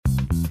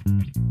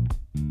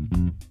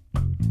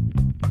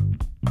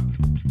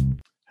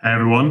Hey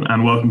everyone,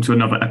 and welcome to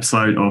another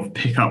episode of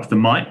Pick Up the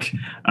Mic.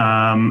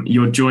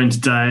 You're joined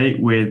today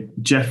with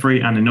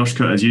Jeffrey and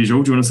Inoshka as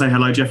usual. Do you want to say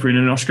hello, Jeffrey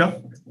and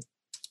Inoshka?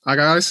 Hi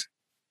guys.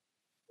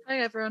 Hi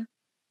everyone.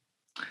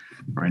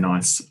 Very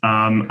nice.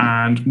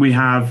 And we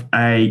have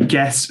a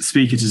guest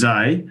speaker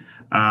today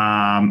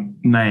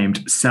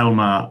named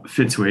Selma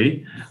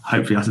Fitzwee.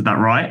 Hopefully I said that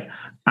right.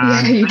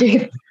 Yeah, you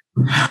did.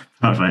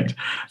 Perfect.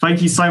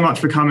 Thank you so much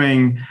for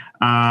coming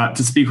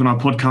to speak on our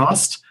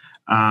podcast.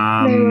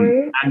 No worries.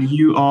 And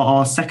you are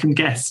our second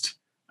guest.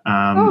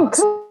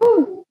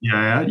 Cool.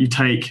 Yeah, you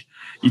take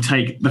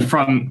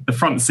the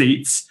front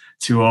seats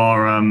to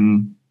our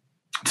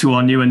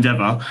new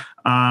endeavour.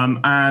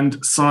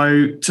 And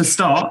so to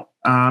start,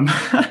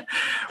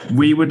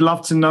 we would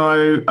love to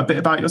know a bit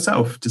about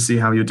yourself to see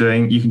how you're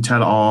doing. You can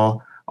tell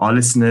our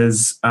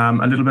listeners a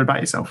little bit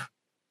about yourself.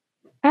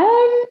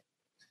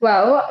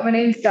 Well, my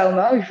name's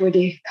Selma. We've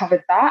already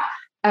covered that.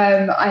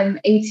 I'm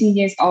 18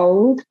 years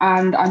old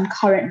and I'm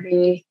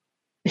currently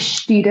a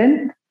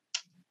student.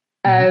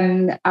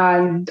 And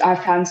I have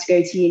plans to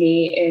go to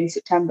uni in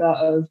September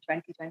of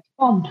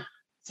 2021.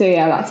 So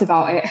yeah, that's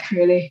about it,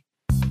 really.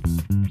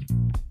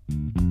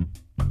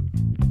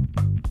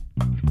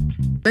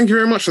 Thank you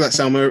very much for that,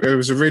 Selma. It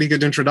was a really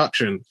good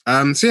introduction.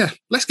 So yeah,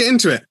 let's get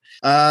into it.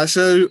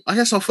 So I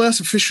guess our first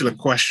official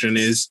question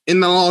is,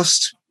 in the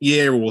last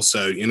year or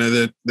so,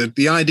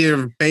 the idea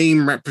of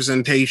BAME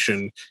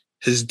representation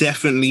has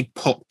definitely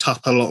popped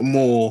up a lot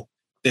more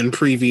than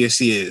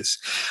previous years.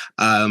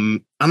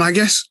 And I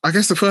guess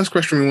the first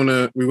question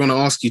we want to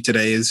ask you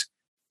today is,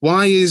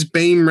 why is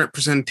BAME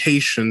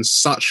representation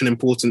such an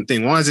important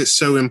thing? Why is it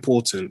so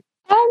important?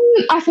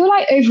 I feel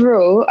like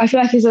overall,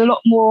 it's a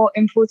lot more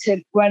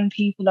important when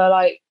people are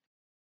like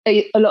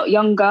a lot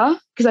younger,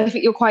 because I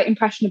think you're quite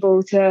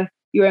impressionable to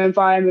your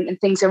environment and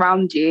things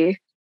around you.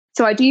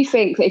 So I do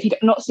think that if you're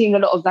not seeing a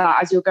lot of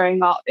that as you're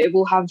growing up, it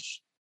will have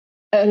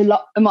a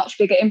much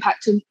bigger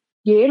impact on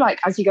you, like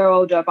as you grow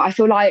older. But I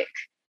feel like,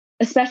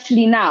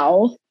 especially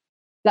now,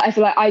 that I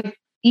feel like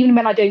even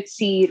when I don't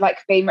see like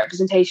BAME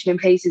representation in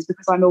places,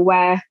 because I'm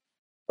aware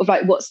of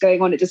like what's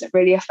going on, it doesn't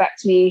really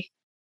affect me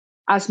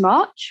as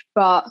much.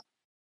 But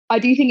I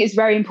do think it's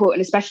very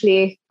important,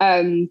 especially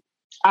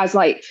as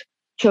like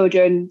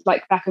children,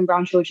 like Black and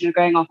brown children are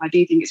growing up. I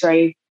do think it's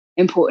very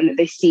important that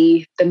they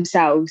see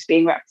themselves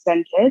being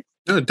represented.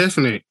 No,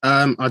 definitely.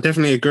 I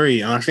definitely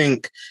agree. And I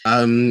think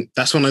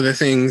that's one of the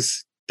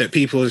things that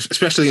people,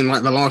 especially in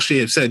like the last year,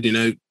 have said,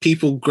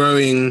 people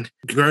growing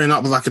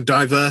up with like a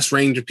diverse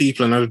range of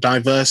people and a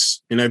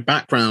diverse,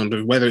 background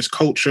of whether it's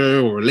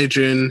culture or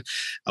religion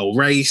or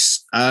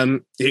race.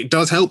 It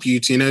does help you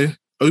to,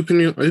 open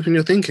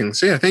your thinking.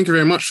 So yeah, thank you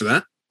very much for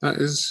that. That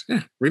is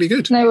really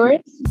good. No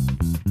worries.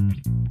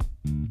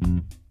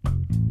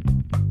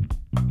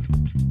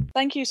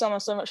 Thank you, Selma,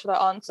 so much for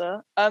that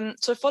answer.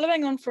 So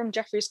following on from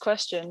Jeffrey's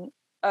question,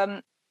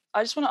 I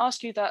just want to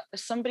ask you that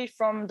as somebody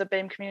from the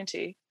BAME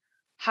community,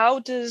 how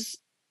does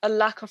a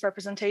lack of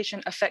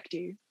representation affect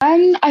you?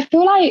 I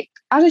feel like,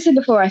 as I said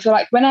before, I feel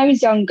like when I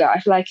was younger, I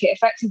feel like it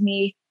affected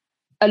me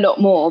a lot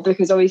more,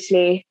 because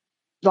obviously,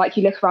 like,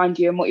 you look around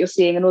you and what you're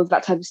seeing and all of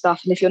that type of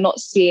stuff. And if you're not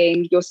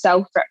seeing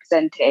yourself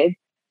represented,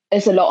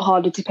 it's a lot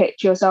harder to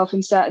picture yourself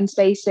in certain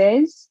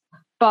spaces.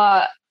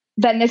 But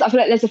then I feel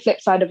like there's a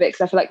flip side of it,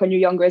 because I feel like when you're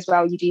younger as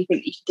well, you do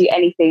think you can do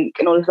anything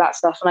and all of that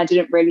stuff. And I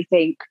didn't really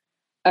think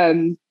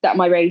that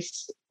my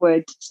race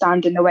would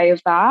stand in the way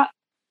of that.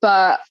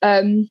 But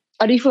I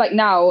do feel like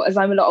now, as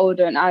I'm a lot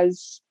older and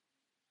as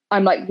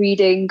I'm like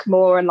reading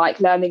more and like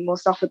learning more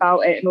stuff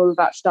about it and all of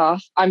that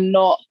stuff, I don't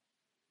know.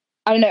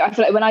 I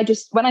feel like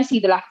when I see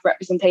the lack of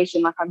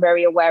representation, like I'm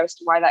very aware as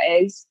to why that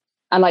is.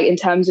 And like in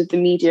terms of the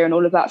media and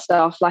all of that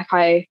stuff, like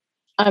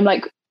I'm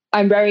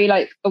very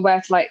like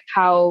aware to like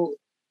how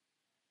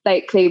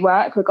like they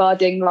work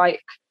regarding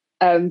like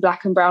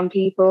Black and brown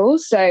people.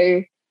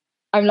 So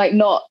I'm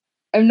not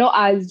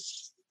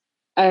as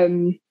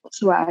what's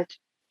the word?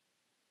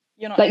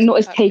 You're not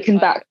as taken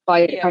back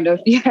by it, kind of.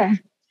 Yeah.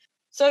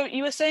 So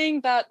you were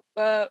saying that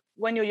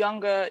when you're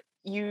younger,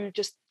 you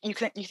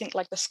think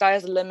like the sky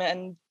is the limit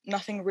and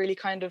nothing really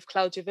kind of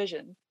clouds your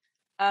vision.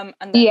 And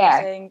then you're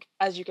saying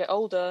as you get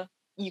older,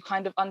 you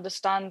kind of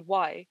understand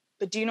why.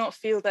 But do you not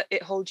feel that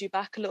it holds you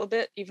back a little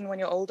bit, even when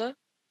you're older?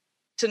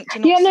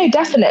 No,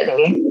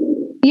 definitely.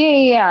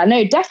 Yeah.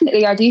 No,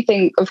 definitely. I do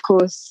think, of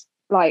course,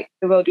 like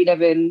the world we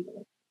live in,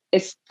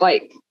 it's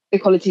like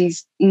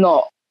equality's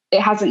not, it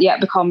hasn't yet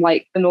become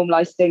like the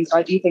normalized thing. So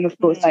I do think, of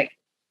course, like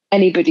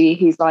anybody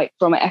who's like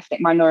from an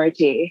ethnic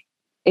minority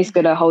is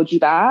going to hold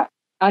you back.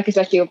 Like,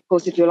 especially, of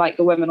course, if you're like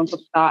a woman on top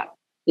of that,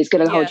 it's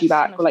going to hold you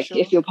back. Or like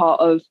if you're part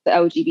of the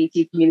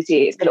LGBT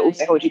community, it's going to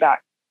also hold you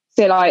back.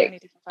 So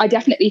like, I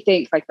definitely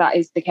think like that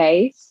is the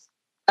case.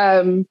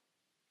 And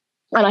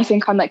I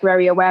think I'm like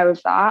very aware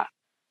of that.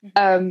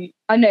 I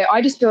know,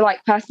 I just feel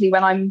like personally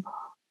when I'm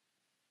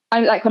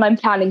like, when I'm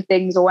planning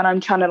things or when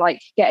I'm trying to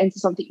like get into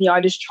something new,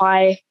 I just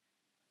try,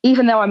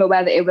 even though I'm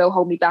aware that it will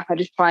hold me back, I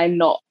just try and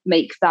not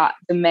make that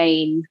the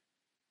main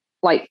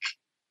like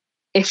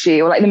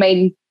issue or like the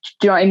main,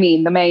 do you know what I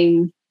mean? The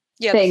main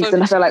things,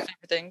 and I feel like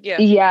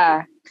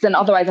yeah. Because then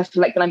otherwise, I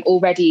feel like that I'm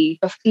already,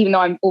 even though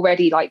I'm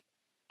already like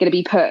going to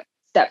be put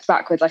steps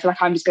backwards, I feel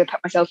like I'm just going to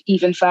put myself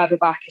even further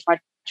back if I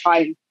try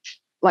and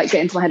like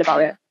get into my head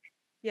about it.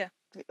 Yeah,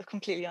 I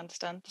completely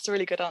understand. That's a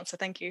really good answer.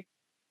 Thank you.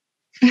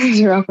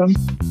 You're welcome.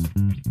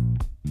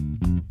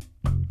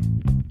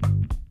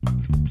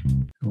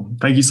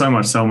 Thank you so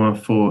much, Selma,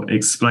 for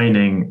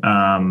explaining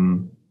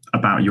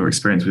about your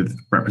experience with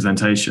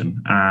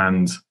representation.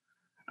 And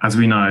as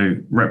we know,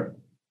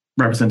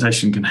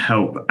 representation can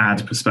help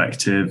add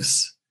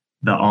perspectives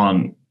that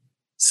aren't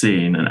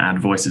seen and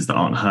add voices that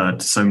aren't heard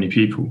to so many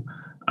people,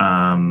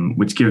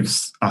 which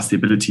gives us the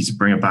ability to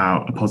bring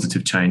about a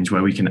positive change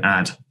where we can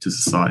add to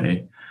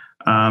society.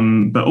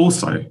 But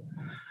also,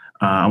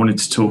 I wanted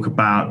to talk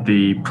about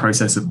the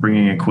process of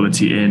bringing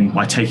equality in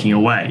by taking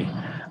away,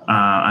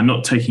 and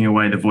not taking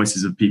away the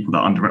voices of people that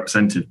are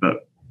underrepresented,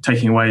 but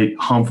taking away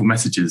harmful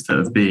messages that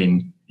have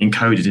been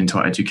encoded into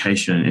our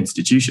education and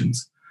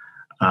institutions.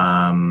 So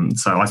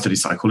I study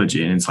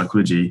psychology, and in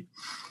psychology,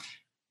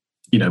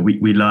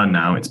 we learn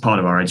now, it's part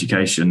of our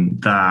education,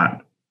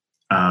 that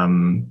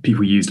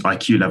people used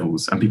IQ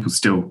levels, and people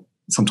still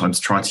sometimes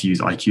try to use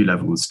IQ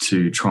levels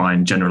to try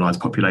and generalize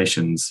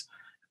populations,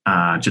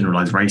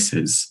 generalize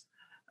races,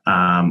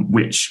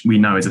 which we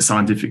know is a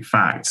scientific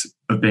fact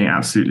of being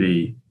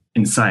absolutely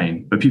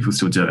insane, but people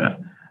still do it.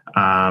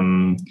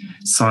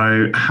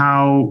 So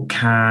how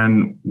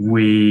can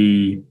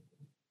we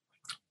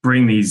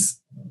bring these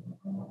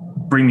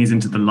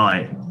into the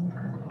light,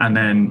 and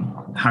then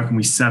how can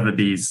we sever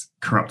these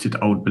corrupted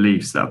old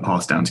beliefs that are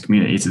passed down to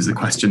communities is a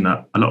question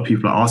that a lot of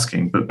people are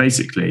asking. But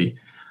basically,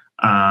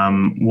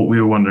 what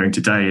we were wondering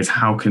today is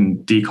how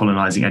can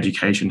decolonizing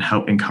education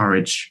help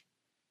encourage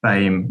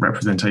BAME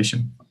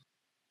representation?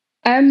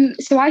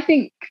 So I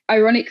think,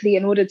 ironically,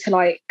 in order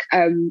to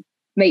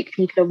make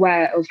people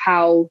aware of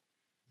how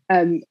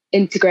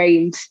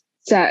integrated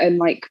certain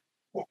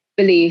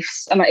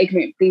beliefs and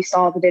ignorant beliefs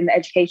are within the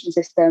education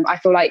system, I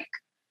feel like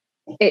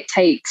it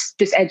takes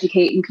just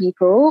educating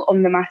people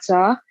on the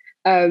matter,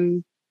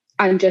 and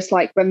just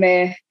when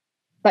we're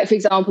for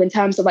example, in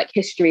terms of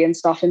history and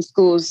stuff in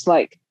schools,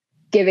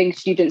 giving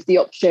students the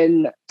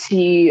option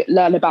to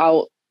learn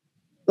about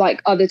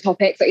other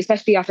topics,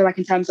 especially I feel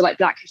in terms of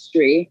Black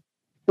history,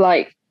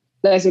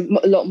 there's a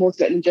lot more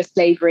to it than just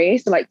slavery.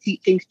 So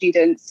teaching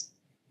students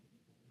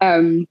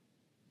more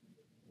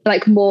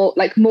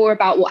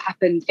about what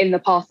happened in the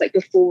past,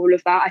 before all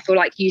of that. I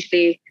feel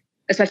usually,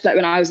 especially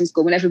when I was in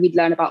school, whenever we'd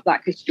learn about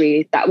Black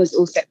history, that was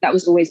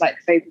always the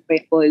focal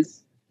point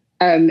was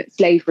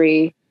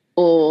slavery,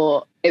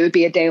 or it would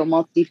be a day on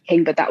Martin Luther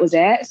King, but that was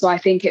it. So I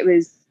think a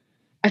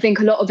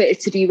lot of it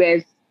is to do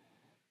with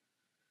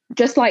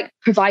just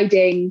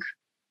providing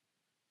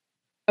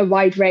a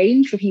wide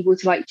range for people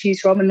to choose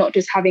from, and not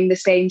just having the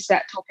same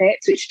set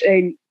topics which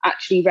don't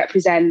actually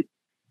represent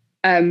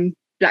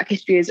Black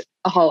history as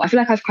a whole. I feel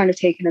I've kind of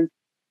taken a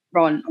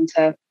run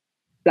onto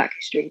Black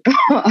history.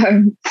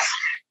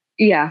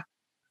 Yeah.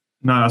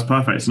 No, that's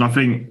perfect. And I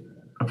think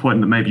a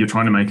point that maybe you're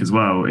trying to make as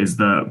well is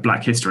that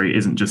Black history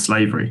isn't just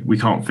slavery. We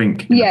can't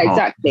think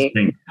exactly.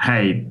 Think,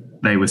 hey,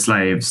 they were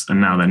slaves and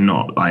now they're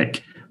not,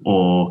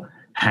 or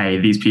hey,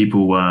 these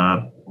people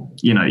were,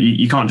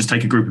 you can't just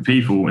take a group of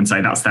people and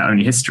say that's their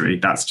only history.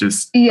 That's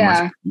just the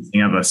most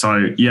thing ever.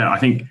 So yeah, I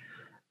think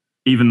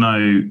even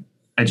though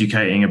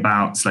educating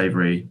about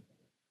slavery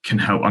can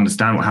help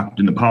understand what happened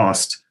in the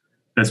past,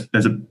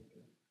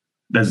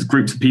 there's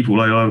groups of people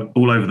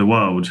all over the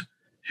world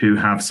who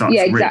have such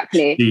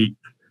rich, deep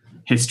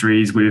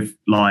histories with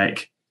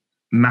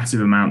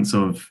massive amounts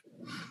of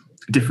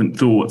different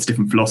thoughts,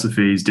 different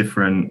philosophies,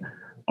 different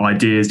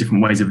ideas,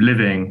 different ways of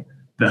living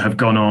that have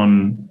gone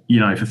on,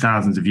 for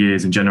thousands of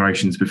years and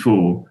generations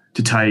before.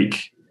 To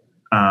take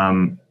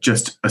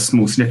just a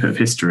small snippet of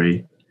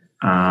history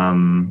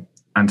and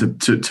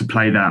to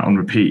play that on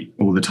repeat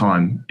all the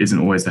time isn't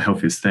always the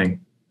healthiest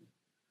thing.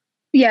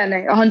 Yeah, no,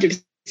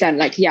 100%.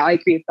 I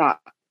agree with that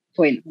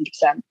point,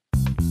 100%.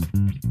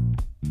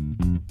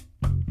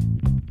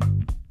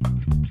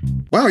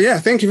 Wow, yeah,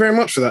 thank you very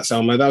much for that,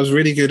 Selma. That was a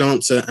really good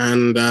answer.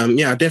 And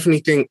I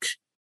definitely think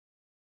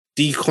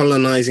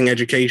decolonizing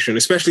education,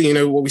 especially,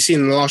 what we've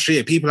seen in the last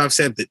year, people have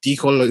said that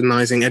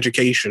decolonizing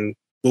education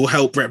will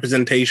help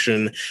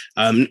representation,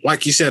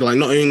 like you said,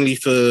 not only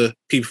for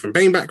people from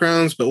BAME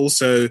backgrounds, but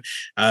also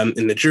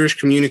in the Jewish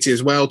community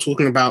as well,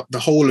 talking about the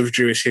whole of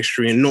Jewish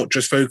history and not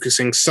just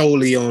focusing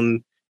solely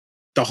on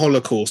the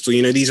Holocaust or,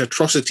 these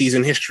atrocities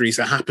and histories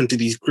that happened to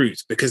these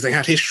groups, because they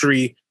had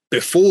history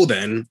before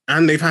then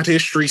and they've had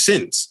history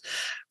since.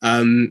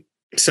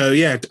 So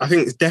yeah, I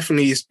think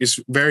definitely it's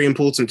very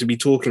important to be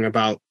talking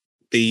about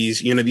these,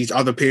 these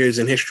other periods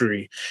in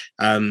history,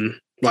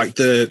 like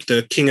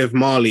the King of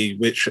Mali,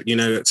 which,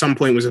 at some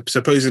point was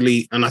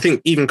supposedly, and I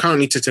think even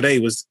currently to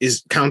today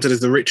is counted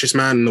as the richest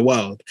man in the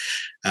world.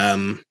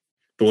 But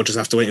we'll just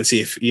have to wait and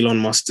see if Elon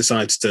Musk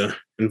decides to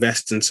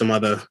invest in some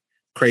other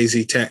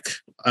crazy tech.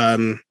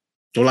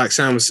 Or like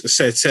Sam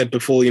said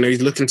before,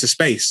 he's looking to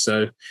space.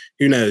 So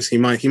who knows? He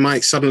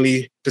might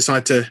suddenly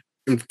decide to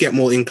get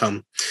more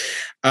income.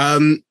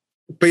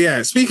 But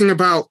yeah, speaking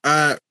about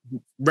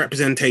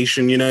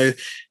representation, you know,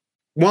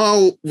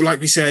 while, like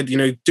we said, you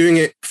know, doing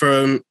it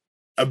from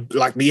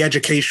like the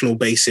educational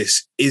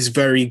basis is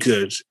very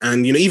good.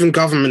 And, you know, even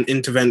government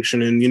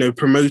intervention and, you know,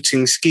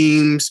 promoting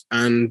schemes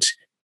and,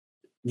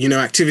 you know,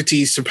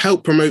 activities to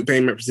help promote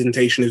BAME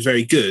representation is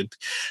very good.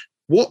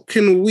 What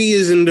can we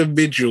as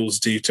individuals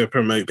do to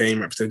promote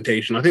BAME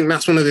representation? I think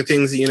that's one of the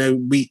things that, you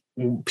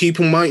know,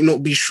 people might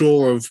not be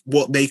sure of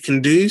what they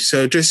can do.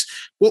 So just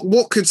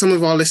what could some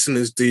of our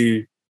listeners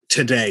do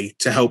today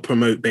to help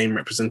promote BAME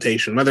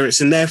representation, whether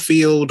it's in their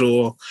field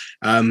or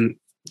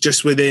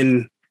just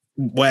within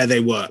where they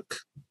work?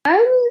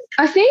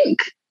 I think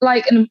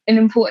like an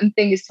important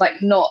thing is to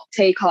like not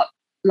take up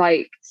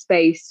like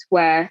space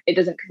where it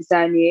doesn't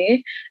concern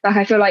you. Like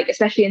I feel like,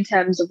 especially in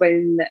terms of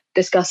when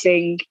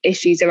discussing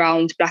issues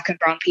around Black and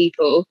brown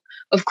people,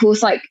 of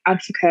course, like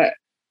advocate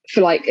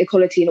for like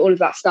equality and all of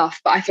that stuff,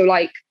 but I feel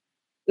like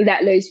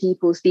let those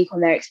people speak on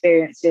their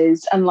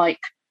experiences and like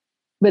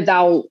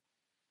without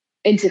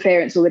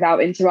interference or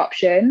without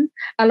interruption.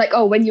 And like,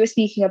 oh, when you were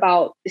speaking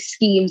about the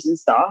schemes and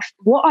stuff,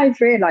 what I've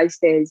realized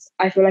is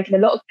I feel like in a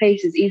lot of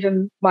places,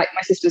 even like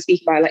my sister was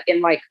speaking about, like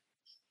in like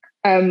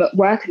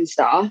work and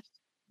stuff,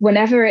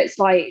 whenever it's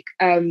like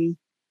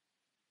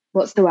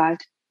what's the word,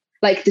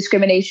 like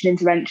discrimination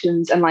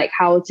interventions and like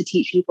how to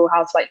teach people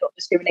how to like not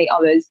discriminate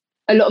others,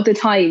 a lot of the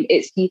time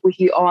it's people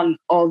who aren't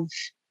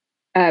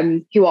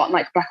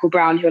like Black or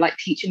brown who are like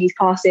teaching these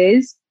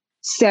classes.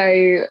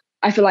 So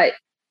I feel like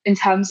in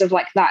terms of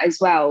like that as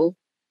well,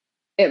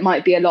 it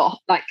might be a lot,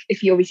 like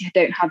if you obviously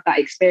don't have that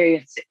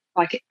experience,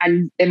 like,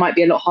 and it might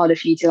be a lot harder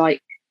for you to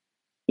like,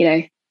 you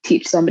know,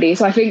 teach somebody.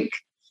 So I think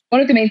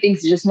one of the main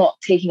things is just not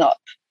taking up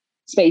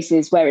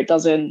spaces where it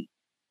doesn't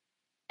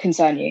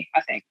concern you,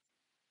 I think.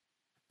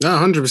 No,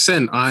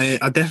 100%. I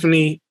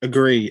definitely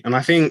agree. And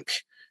I think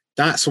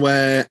that's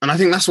where, and I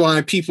think that's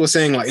why people are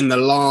saying like in the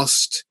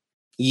last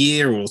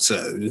year or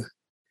so,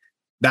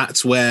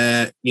 that's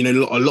where, you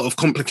know, a lot of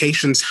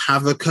complications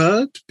have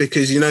occurred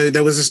because, you know,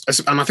 there was this,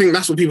 and I think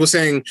that's what people are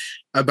saying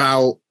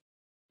about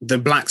the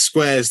black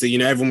squares that, you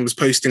know, everyone was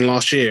posting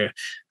last year.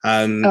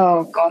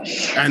 Oh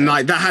gosh. And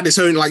like that had its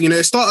own, like, you know,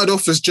 it started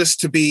off as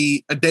just to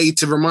be a day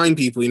to remind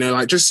people, you know,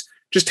 like just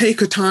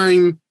take a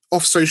time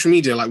off social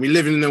media. Like we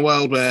live in a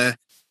world where,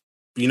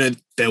 you know,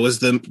 there was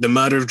the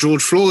murder of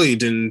George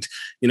Floyd and,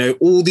 you know,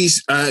 all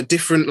these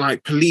different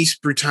like police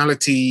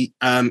brutality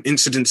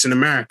incidents in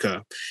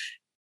America.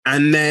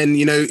 And then,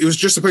 you know, it was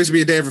just supposed to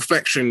be a day of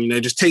reflection, you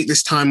know, just take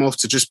this time off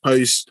to just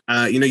post,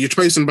 you know, you're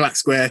posting Black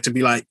Square to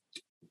be like,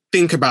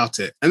 think about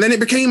it. And then it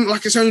became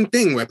like its own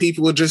thing where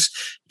people were just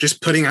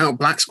putting out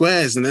black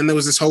squares. And then there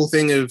was this whole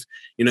thing of,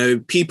 you know,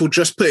 people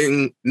just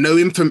putting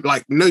no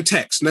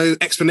text, no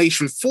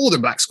explanation for the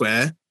black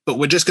square, but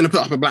we're just going to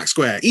put up a black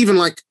square. Even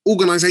like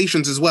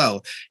organizations as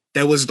well.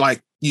 There was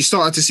like, you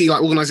started to see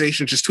like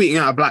organizations just tweeting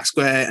out a black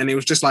square and it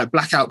was just like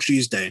Blackout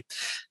Tuesday.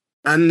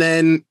 And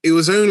then it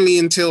was only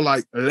until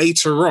like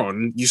later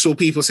on, you saw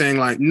people saying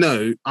like,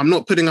 no, I'm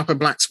not putting up a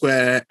black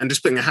square and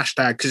just putting a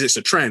hashtag because it's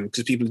a trend,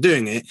 because people are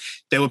doing it.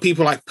 There were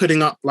people like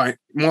putting up like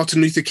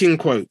Martin Luther King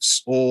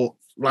quotes or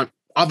like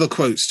other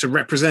quotes to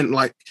represent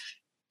like,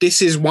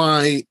 this is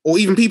why, or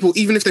even people,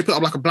 even if they put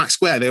up like a black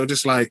square, they were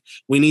just like,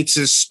 we need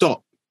to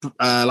stop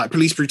like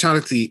police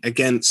brutality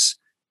against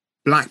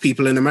Black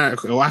people in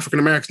America or African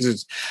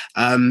Americans.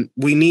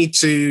 We need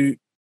to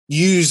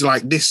use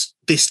like this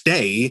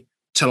day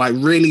to like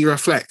really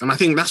reflect. And I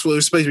think that's what it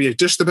was supposed to be.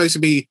 Just supposed to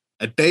be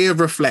a day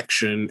of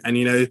reflection. And,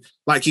 you know,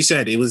 like you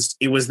said, it was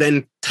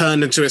then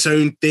turned into its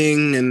own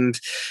thing. And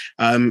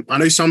I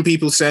know some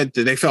people said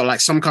that they felt like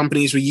some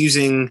companies were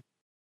using,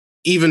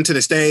 even to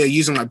this day, are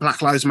using like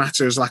Black Lives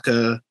Matter as like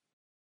a,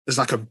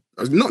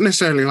 not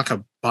necessarily like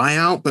a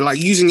buyout, but like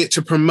using it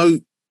to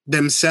promote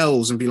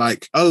themselves and be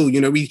like, oh,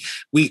 you know,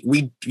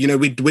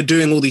 we're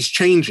doing all these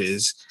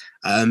changes.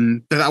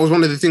 But that was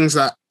one of the things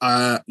that,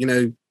 you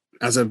know,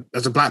 as a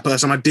Black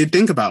person, I did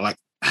think about, like,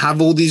 have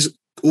all these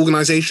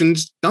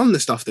organizations done the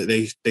stuff that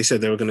they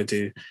said they were going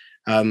to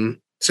do?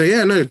 So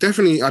yeah, no,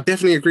 definitely, I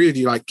definitely agree with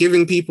you. Like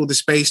giving people the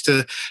space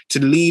to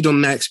lead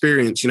on their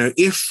experience. You know,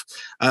 if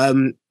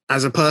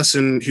as a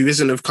person who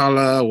isn't of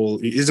color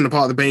or isn't a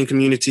part of the BAME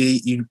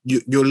community,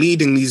 you're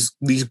leading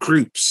these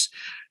groups.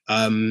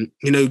 You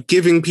know,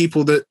 giving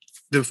people the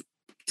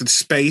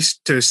space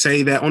to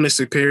say their honest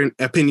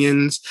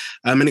opinions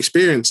and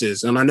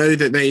experiences. And I know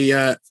that they,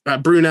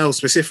 at Brunel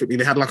specifically,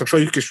 they had like a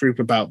focus group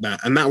about that.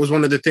 And that was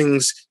one of the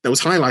things that was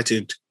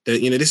highlighted,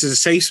 that, you know, this is a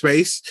safe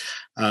space.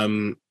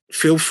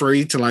 Feel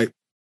free to like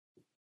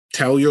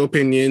tell your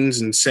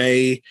opinions and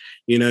say,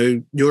 you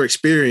know, your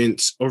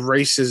experience of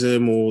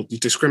racism or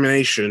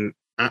discrimination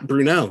at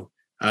Brunel.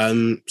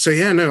 So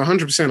yeah, no,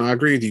 100%, I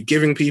agree with you.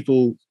 Giving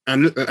people,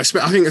 and I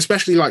think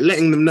especially like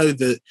letting them know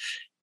that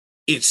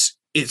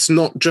it's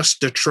not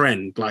just a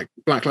trend. Like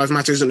Black Lives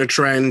Matter isn't a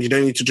trend. You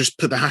don't need to just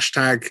put the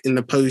hashtag in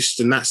the post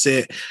and that's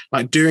it.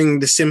 Like doing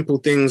the simple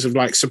things of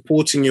like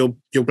supporting your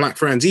Black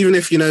friends, even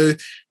if, you know,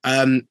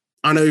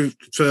 I know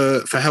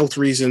for health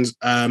reasons,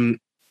 I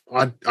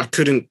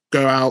couldn't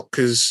go out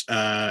because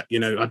I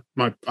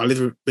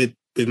live with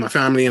my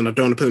family and I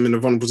don't want to put them in a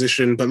vulnerable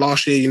position. But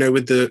last year,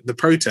 with the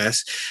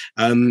protests,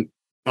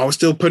 I was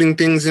still putting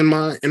things in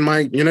my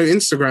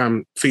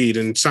Instagram feed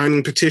and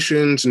signing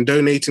petitions and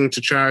donating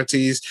to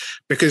charities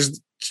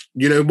because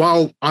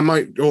while I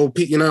might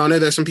I know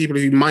there's some people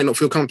who might not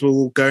feel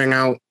comfortable going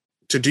out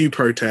to do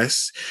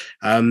protests.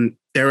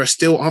 There are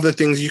still other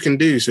things you can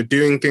do. So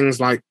doing things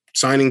like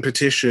signing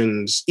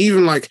petitions,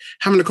 even like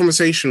having a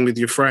conversation with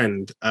your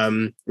friend,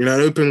 an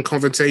open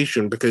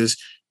conversation, because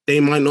they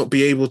might not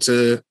be able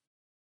to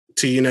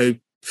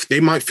they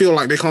might feel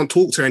like they can't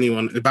talk to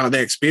anyone about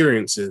their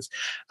experiences.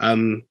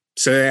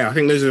 So yeah, I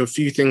think those are a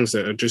few things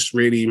that are just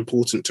really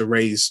important to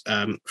raise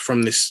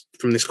from this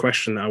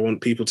question that I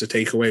want people to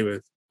take away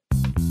with.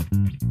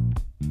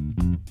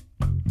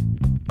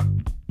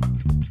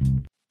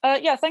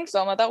 Yeah, thanks,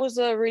 Alma. That was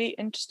a really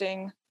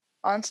interesting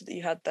answer that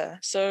you had there.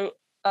 So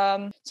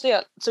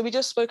we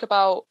just spoke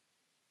about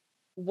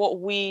what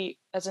we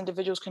as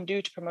individuals can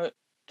do to promote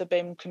the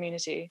BAME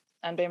community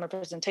and BAME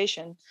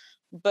representation.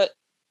 But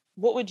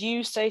what would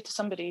you say to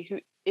somebody who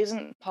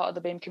isn't part of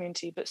the BAME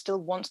community but still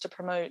wants to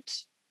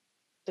promote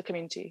the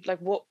community? Like,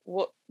 what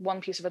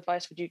one piece of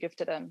advice would you give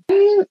to them?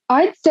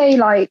 I'd say,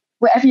 like,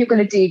 whatever you're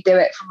going to do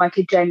it from like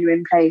a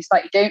genuine place.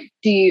 Like, don't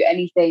do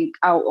anything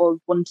out of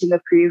wanting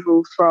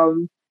approval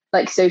from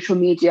like social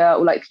media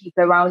or like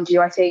people around you.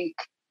 I think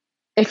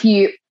if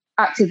you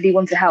actively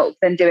want to help,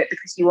 then do it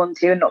because you want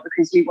to and not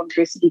because you want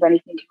to receive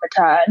anything in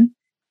return.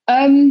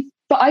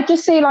 But I'd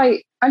just say,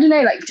 like, I don't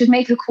know, like, just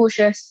make a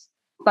cautious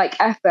like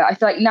effort. I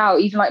feel like now,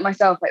 even like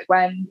myself, like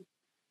when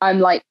I'm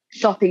like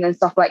shopping and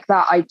stuff like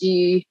that, I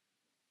do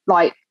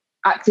like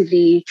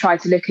actively try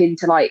to look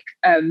into like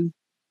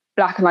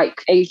Black and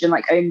like Asian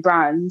like own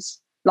brands,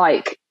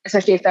 like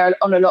especially if they're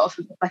on a lot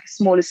of like a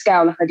smaller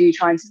scale, like I do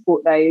try and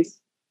support those.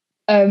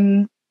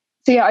 So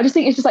yeah, I just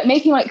think it's just like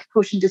making like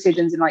cautious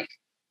decisions in like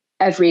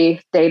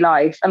everyday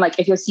life, and like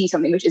if you see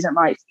something which isn't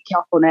right, speak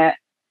up on it.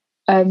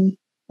 And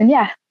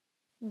yeah,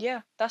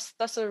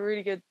 that's a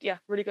really good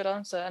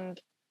answer. And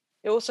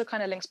it also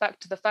kind of links back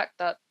to the fact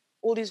that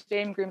all these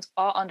BAME groups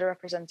are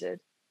underrepresented,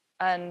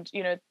 and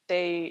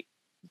they're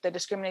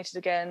discriminated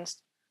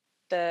against.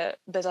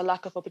 There's a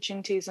lack of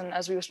opportunities, and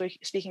as we were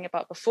speaking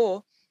about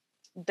before,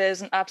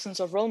 there's an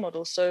absence of role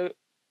models. So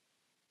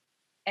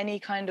any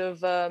kind of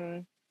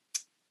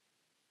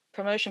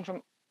promotion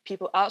from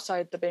people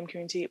outside the BAME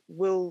community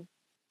will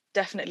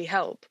definitely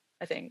help,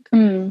 I think.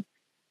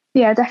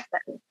 Yeah,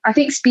 definitely. I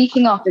think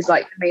speaking up is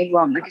like the main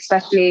one, like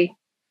especially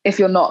if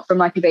you're not from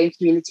like a BAME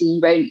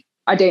community,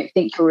 I don't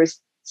think you'll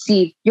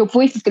receive, your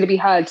voice is going to be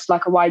heard to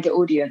like a wider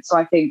audience. So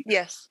I think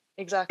yes,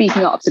 exactly,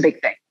 speaking up's a big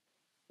thing.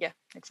 Yeah,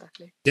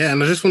 exactly. Yeah,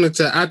 and I just wanted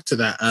to add to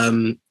that,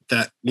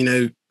 that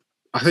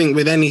I think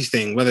with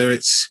anything, whether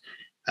it's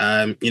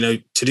to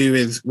do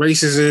with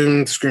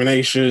racism,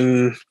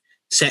 discrimination,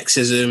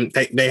 sexism,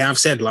 they have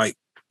said, like,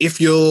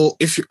 if you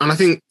and I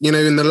think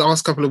in the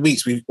last couple of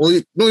weeks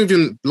not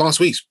even last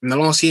week, in the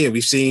last year,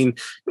 we've seen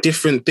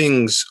different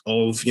things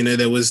of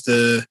there was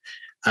the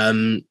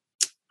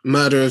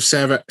murder of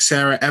Sarah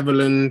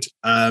Everland,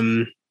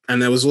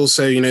 and there was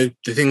also the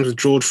things with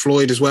George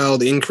Floyd as well,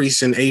 the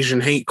increase in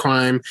Asian hate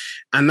crime.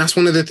 And that's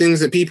one of the things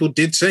that people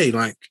did say,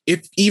 like,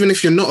 even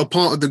if you're not a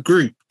part of the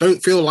group,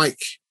 don't feel like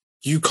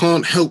you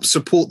can't help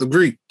support the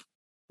group.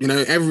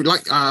 I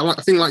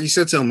think like you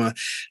said, Selma,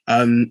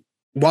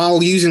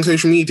 while using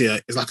social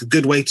media is like a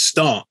good way to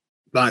start,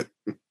 like,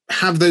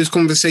 have those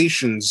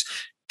conversations.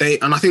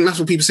 And I think that's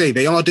what people say.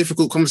 They are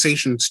difficult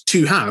conversations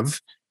to have,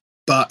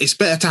 but it's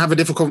better to have a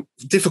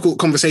difficult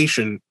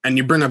conversation and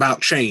you bring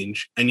about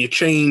change, and you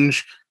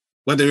change,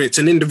 whether it's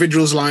an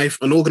individual's life,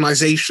 an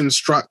organization's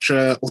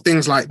structure, or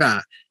things like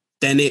that,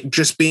 than it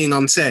just being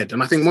unsaid.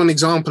 And I think one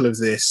example of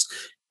this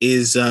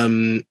is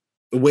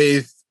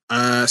with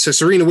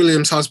Serena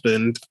Williams'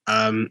 husband.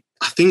 I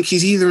think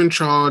he's either in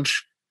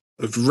charge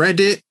of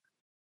Reddit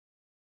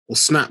or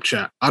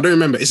Snapchat. I don't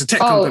remember. It's a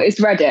tech company. Oh, it's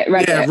Reddit.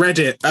 Yeah,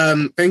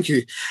 Reddit. Thank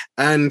you.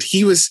 And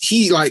he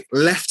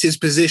left his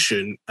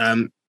position.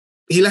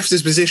 He left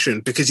his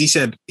position because he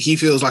said he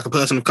feels like a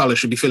person of color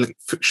should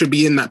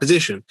be in that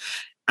position.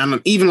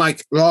 And even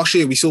like last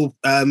year, we saw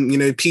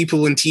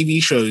people in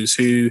TV shows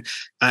in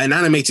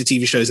animated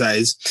TV shows, that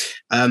is,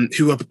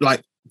 who were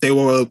like, they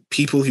were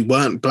people who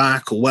weren't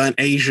Black or weren't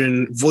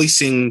Asian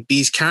voicing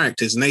these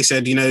characters. And they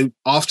said,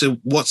 after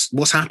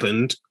what's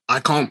happened, I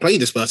can't play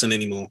this person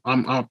anymore.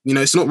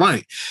 It's not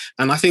right.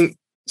 And I think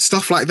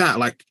stuff like that,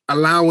 like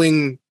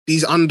allowing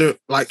these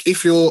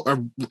if you're I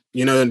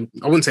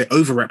wouldn't say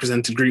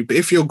overrepresented group, but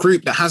if you're a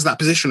group that has that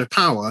position of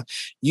power,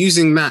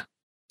 using that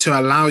to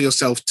allow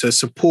yourself to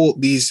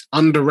support these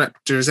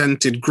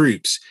underrepresented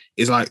groups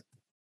is like,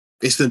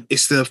 it's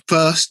the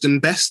first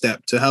and best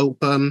step to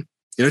help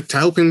to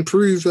help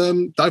improve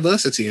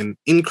diversity and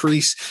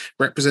increase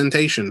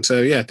representation.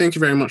 So yeah, thank you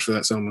very much for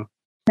that, Selma.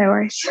 No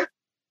worries.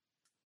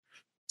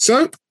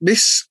 So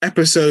this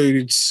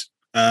episode's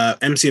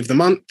MC of the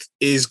month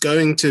is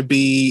going to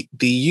be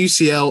the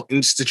UCL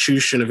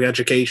Institution of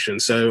Education.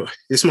 So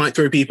this might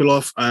throw people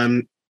off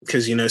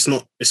because it's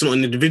not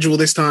an individual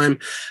this time.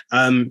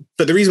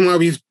 But the reason why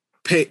we've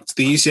picked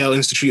the UCL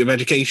Institute of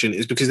Education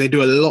is because they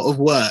do a lot of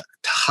work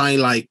to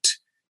highlight,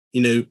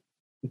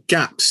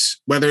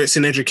 gaps, whether it's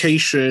in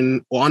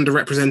education or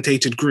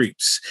underrepresented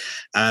groups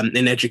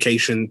in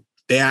education.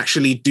 They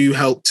actually do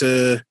help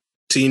to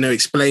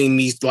explain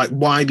these, like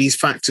why these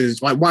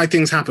factors, like why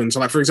things happen. So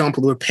like, for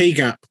example, the pay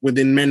gap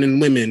within men and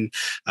women,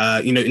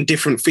 in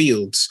different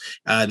fields,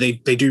 they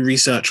do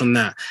research on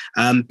that.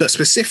 But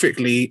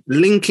specifically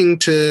linking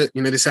to,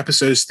 this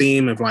episode's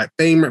theme of like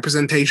BAME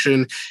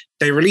representation,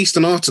 they released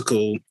an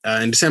article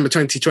in December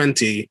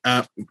 2020.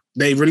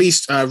 They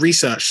released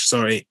research,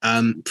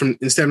 from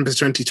December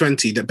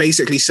 2020 that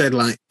basically said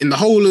like in the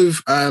whole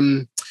of,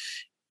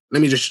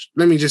 let me just,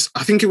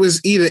 I think it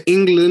was either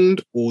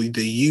England or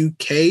the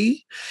UK.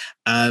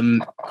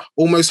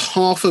 Almost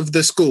half of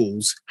the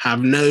schools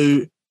have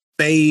no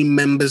BAME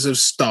members of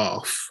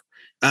staff,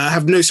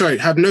 have no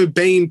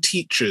BAME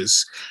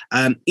teachers.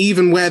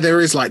 Even where there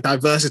is like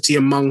diversity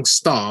among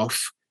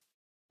staff,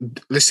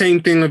 the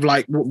same thing of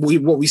like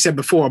what we said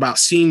before about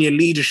senior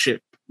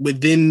leadership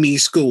within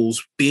these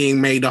schools being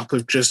made up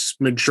of just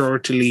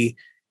majority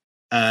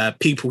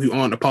people who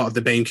aren't a part of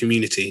the BAME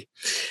community.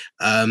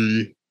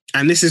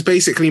 And this has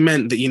basically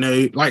meant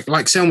that,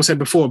 like Selma said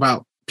before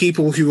about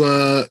people who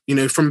are,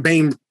 from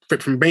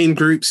BAME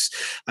groups,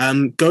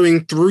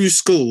 going through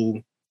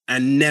school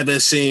and never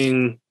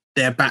seeing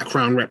their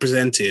background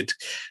represented.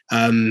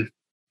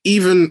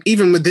 Even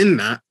within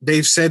that,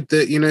 they've said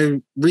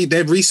that,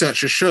 their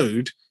research has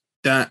showed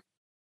that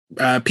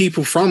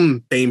people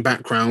from BAME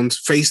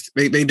backgrounds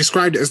they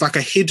described it as like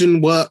a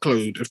hidden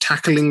workload of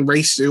tackling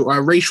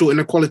racial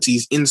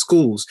inequalities in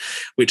schools,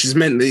 which has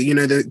meant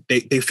that,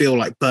 they feel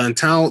like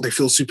burnt out, they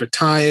feel super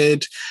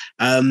tired.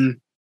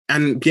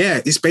 And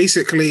yeah, it's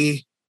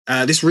basically,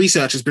 this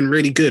research has been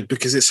really good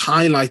because it's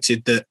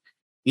highlighted that,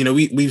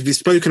 we've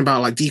spoken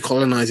about like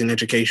decolonizing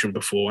education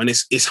before, and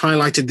it's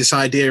highlighted this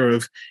idea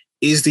of,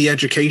 is the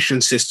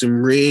education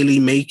system really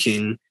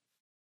making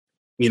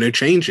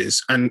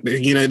changes? And,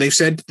 they've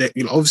said that,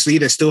 obviously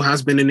there still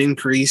has been an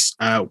increase,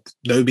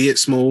 though be it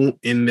small,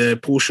 in the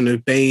portion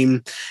of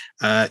BAME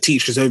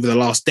teachers over the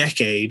last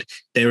decade.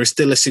 There is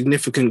still a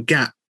significant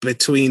gap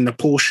between the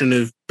portion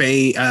of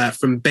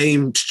from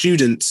BAME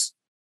students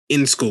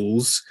in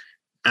schools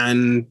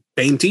and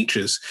BAME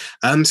teachers.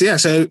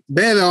 So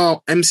they're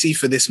our MC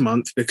for this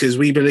month, because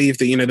we believe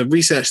that, the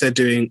research they're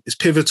doing is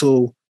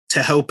pivotal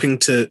to helping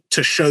to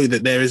show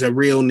that there is a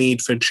real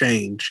need for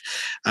change.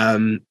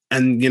 And,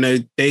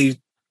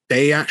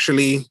 they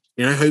actually,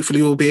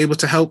 hopefully will be able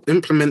to help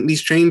implement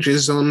these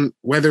changes on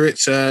whether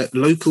it's a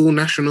local,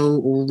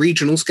 national or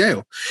regional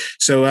scale.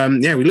 So,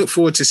 we look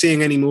forward to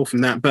seeing any more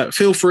from that, but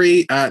feel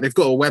free, they've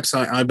got a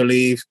website, I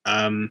believe.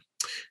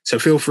 So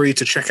feel free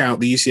to check out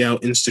the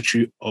UCL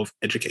Institute of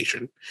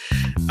Education.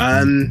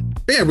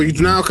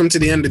 We've now come to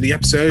the end of the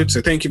episode.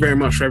 So thank you very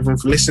much for everyone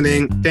for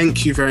listening.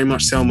 Thank you very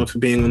much, Selma, for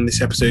being on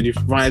this episode. You've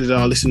provided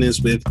our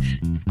listeners with,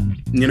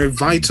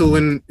 vital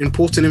and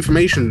important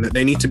information that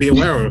they need to be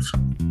aware of.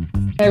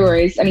 No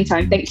worries.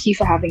 Anytime. Thank you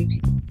for having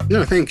me.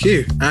 No, thank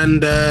you.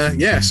 And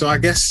so I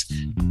guess,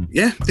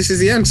 this is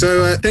the end.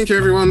 So thank you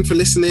everyone for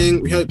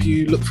listening. We hope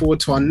you look forward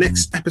to our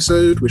next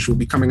episode, which will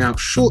be coming out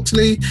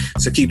shortly.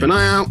 So keep an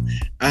eye out.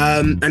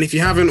 And if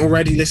you haven't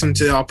already listened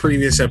to our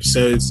previous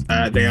episodes,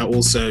 they are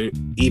also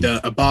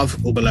either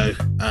above or below.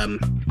 I'm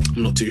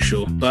not too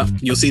sure, but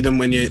you'll see them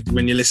when you're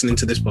listening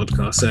to this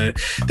podcast. So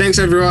thanks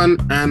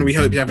everyone, and we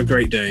hope you have a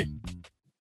great day.